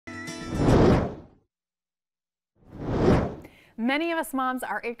Many of us moms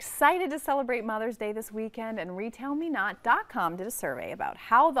are excited to celebrate Mother's Day this weekend, and RetailMeNot.com did a survey about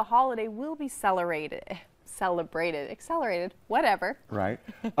how the holiday will be accelerated, whatever. Right.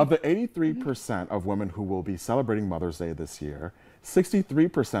 Of the 83% of women who will be celebrating Mother's Day this year,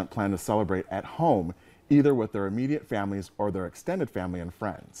 63% plan to celebrate at home, either with their immediate families or their extended family and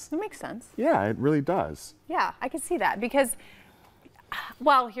friends. That makes sense. Yeah, it really does. Yeah, I can see that because,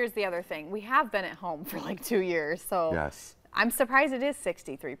 well, here's the other thing. We have been at home for like 2 years, so yes. I'm surprised it is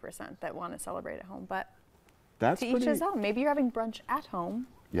 63% that want to celebrate at home, but that's to each his own. Maybe you're having brunch at home.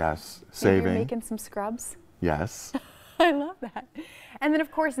 Yes, Maybe saving. you're making some scrubs. Yes. I love that. And then,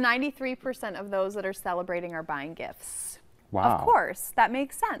 of course, 93% of those that are celebrating are buying gifts. Wow. Of course, that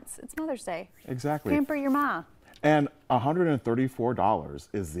makes sense. It's Mother's Day. Exactly. Pamper your ma. And $134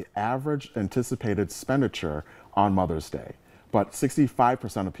 is the average anticipated expenditure on Mother's Day. But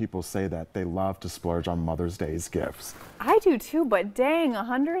 65% of people say that they love to splurge on Mother's Day's gifts. I do too, but dang,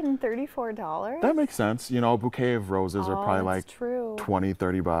 $134? That makes sense. You know, a bouquet of roses are probably like true. 20,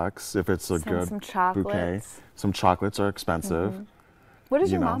 30 bucks if it's a good bouquet. Some chocolates are expensive. Mm-hmm. What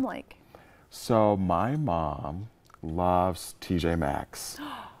is your mom like? So my mom loves TJ Maxx.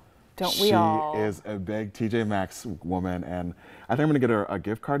 Don't we all? She is a big TJ Maxx woman, and I think I'm gonna get her a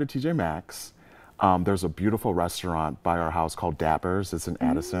gift card to TJ Maxx. There's a beautiful restaurant by our house called Dapper's. It's in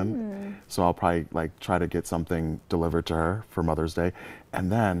Addison. So I'll probably like try to get something delivered to her for Mother's Day.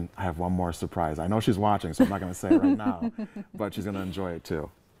 And then I have one more surprise. I know she's watching, so I'm not gonna say it right now, but she's gonna enjoy it too.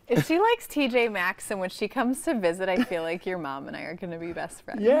 If she likes TJ Maxx and when she comes to visit, I feel like your mom and I are gonna be best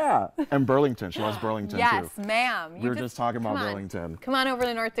friends. Yeah, and Burlington. She loves Burlington too. Yes, ma'am. We were just talking about Burlington. Come on over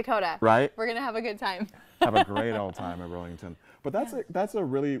to North Dakota. Right? We're gonna have a good time. Have a great old time at Burlington. But that's a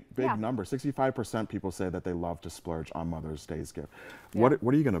really big number. 65% people say that they love to splurge on Mother's Day's gift. Yeah.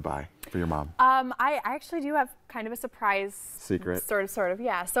 What are you gonna buy for your mom? I actually do have kind of a surprise. Secret? Sort of,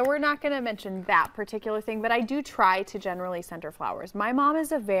 yeah. So we're not gonna mention that particular thing, but I do try to generally send her flowers. My mom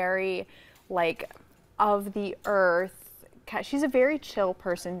is a very, like, of the earth, she's a very chill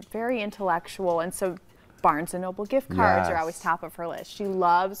person, very intellectual, and so Barnes & Noble gift cards are always top of her list. She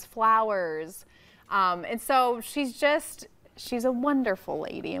loves flowers. And so she's a wonderful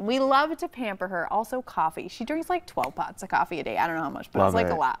lady, and we love to pamper her. Also, coffee. She drinks like 12 pots of coffee a day. I don't know how much, but it's like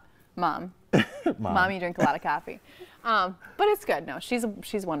a lot. Mom. Mom, you drink a lot of coffee. But it's good. No,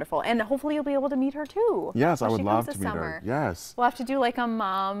 she's wonderful, and hopefully you'll be able to meet her too. Yes, I would love to meet her. Yes. We'll have to do like a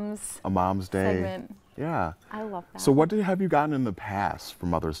mom's day segment. Yeah. I love that. So what have you gotten in the past for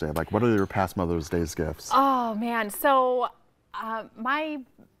Mother's Day? Like, what are your past Mother's Day's gifts? Oh man, so my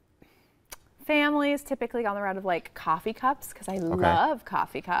family is typically on the route of like coffee cups because I love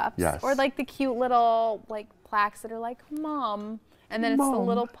coffee cups. Yes. Or like the cute little like plaques that are like "Mom," and then it's the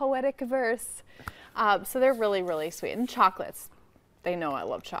little poetic verse. So they're really, really sweet. And chocolates. They know I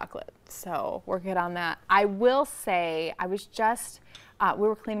love chocolate, so we're good on that. I will say I was just we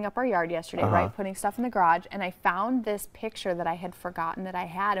were cleaning up our yard yesterday, right, putting stuff in the garage, and I found this picture that I had forgotten that I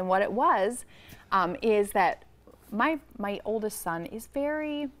had, and what it was is that my oldest son is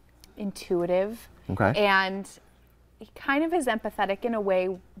very intuitive, and he kind of is empathetic in a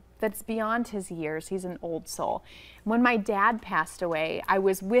way that's beyond his years. He's an old soul. When my dad passed away, I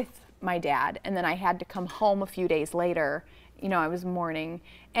was with my dad, and then I had to come home a few days later. You know, I was mourning,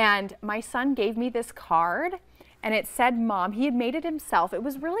 and my son gave me this card, and it said "Mom." He had made it himself. It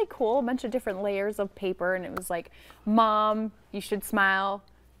was really cool, a bunch of different layers of paper, and it was like, "Mom, you should smile,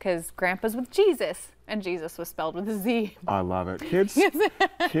 because Grandpa's with Jesus," and Jesus was spelled with a Z. I love it.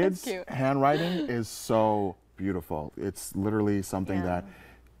 Kids' handwriting is so beautiful. It's literally something that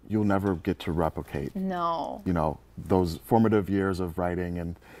you'll never get to replicate. No. You know, those formative years of writing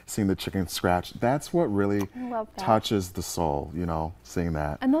and seeing the chicken scratch, that's what really touches the soul, you know, seeing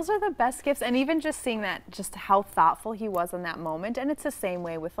that. And those are the best gifts, and even just seeing that, just how thoughtful he was in that moment. And it's the same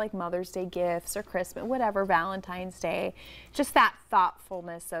way with like Mother's Day gifts or Christmas, whatever, Valentine's Day, just that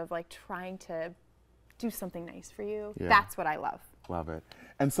thoughtfulness of like trying to do something nice for you. Yeah. That's what I love. Love it.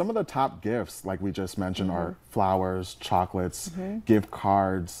 And some of the top gifts, like we just mentioned, are flowers, chocolates, gift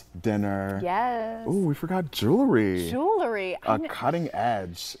cards, dinner. Yes. Ooh, we forgot jewelry. Jewelry. A cutting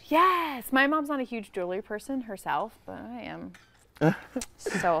edge. Yes. My mom's not a huge jewelry person herself, but I am.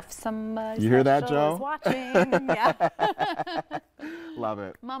 So if somebody you hear that, Joe? is watching, Love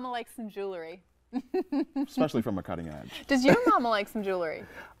it. Mama likes some jewelry. Especially from a cutting edge. Does your mama like some jewelry?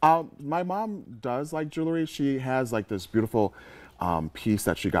 My mom does like jewelry. She has like this beautiful piece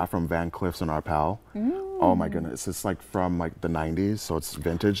that she got from Van Cleef's and Arpels. Oh my goodness, it's like from like the 90s, so it's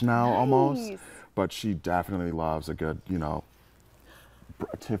vintage now almost. But she definitely loves a good, you know,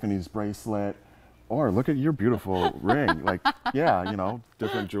 Tiffany's bracelet or look at your beautiful ring. Like, yeah, you know,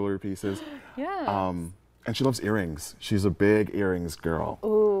 different jewelry pieces. Yeah. And she loves earrings. She's a big earrings girl.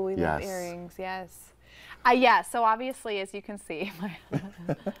 Ooh, we love Yes. earrings, yes. Yeah, so obviously, as you can see,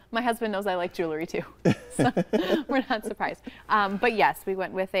 my husband knows I like jewelry too. So we're not surprised. But yes, we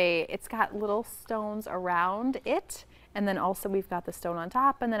went with it's got little stones around it. And then also we've got the stone on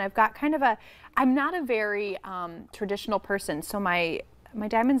top. And then I've got kind of I'm not a very traditional person. So my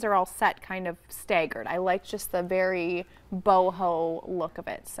diamonds are all set kind of staggered. I like just the very boho look of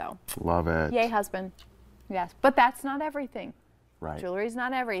it. So Love it. yay, husband. Yes, but that's not everything. Right. Jewelry's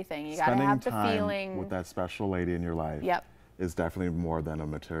not everything. You gotta Spending have the time feeling. with that special lady in your life Yep. is definitely more than a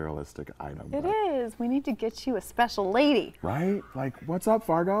materialistic item. It is. We need to get you a special lady. Right? Like, what's up,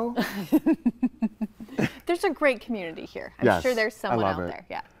 Fargo? There's a great community here. I'm Yes, sure there's someone I love out it. there.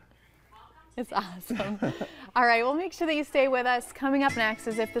 Yeah. It's awesome. All right, well, make sure that you stay with us. Coming up next,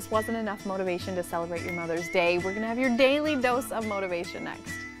 as if this wasn't enough motivation to celebrate your Mother's Day, we're going to have your daily dose of motivation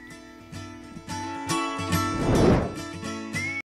next.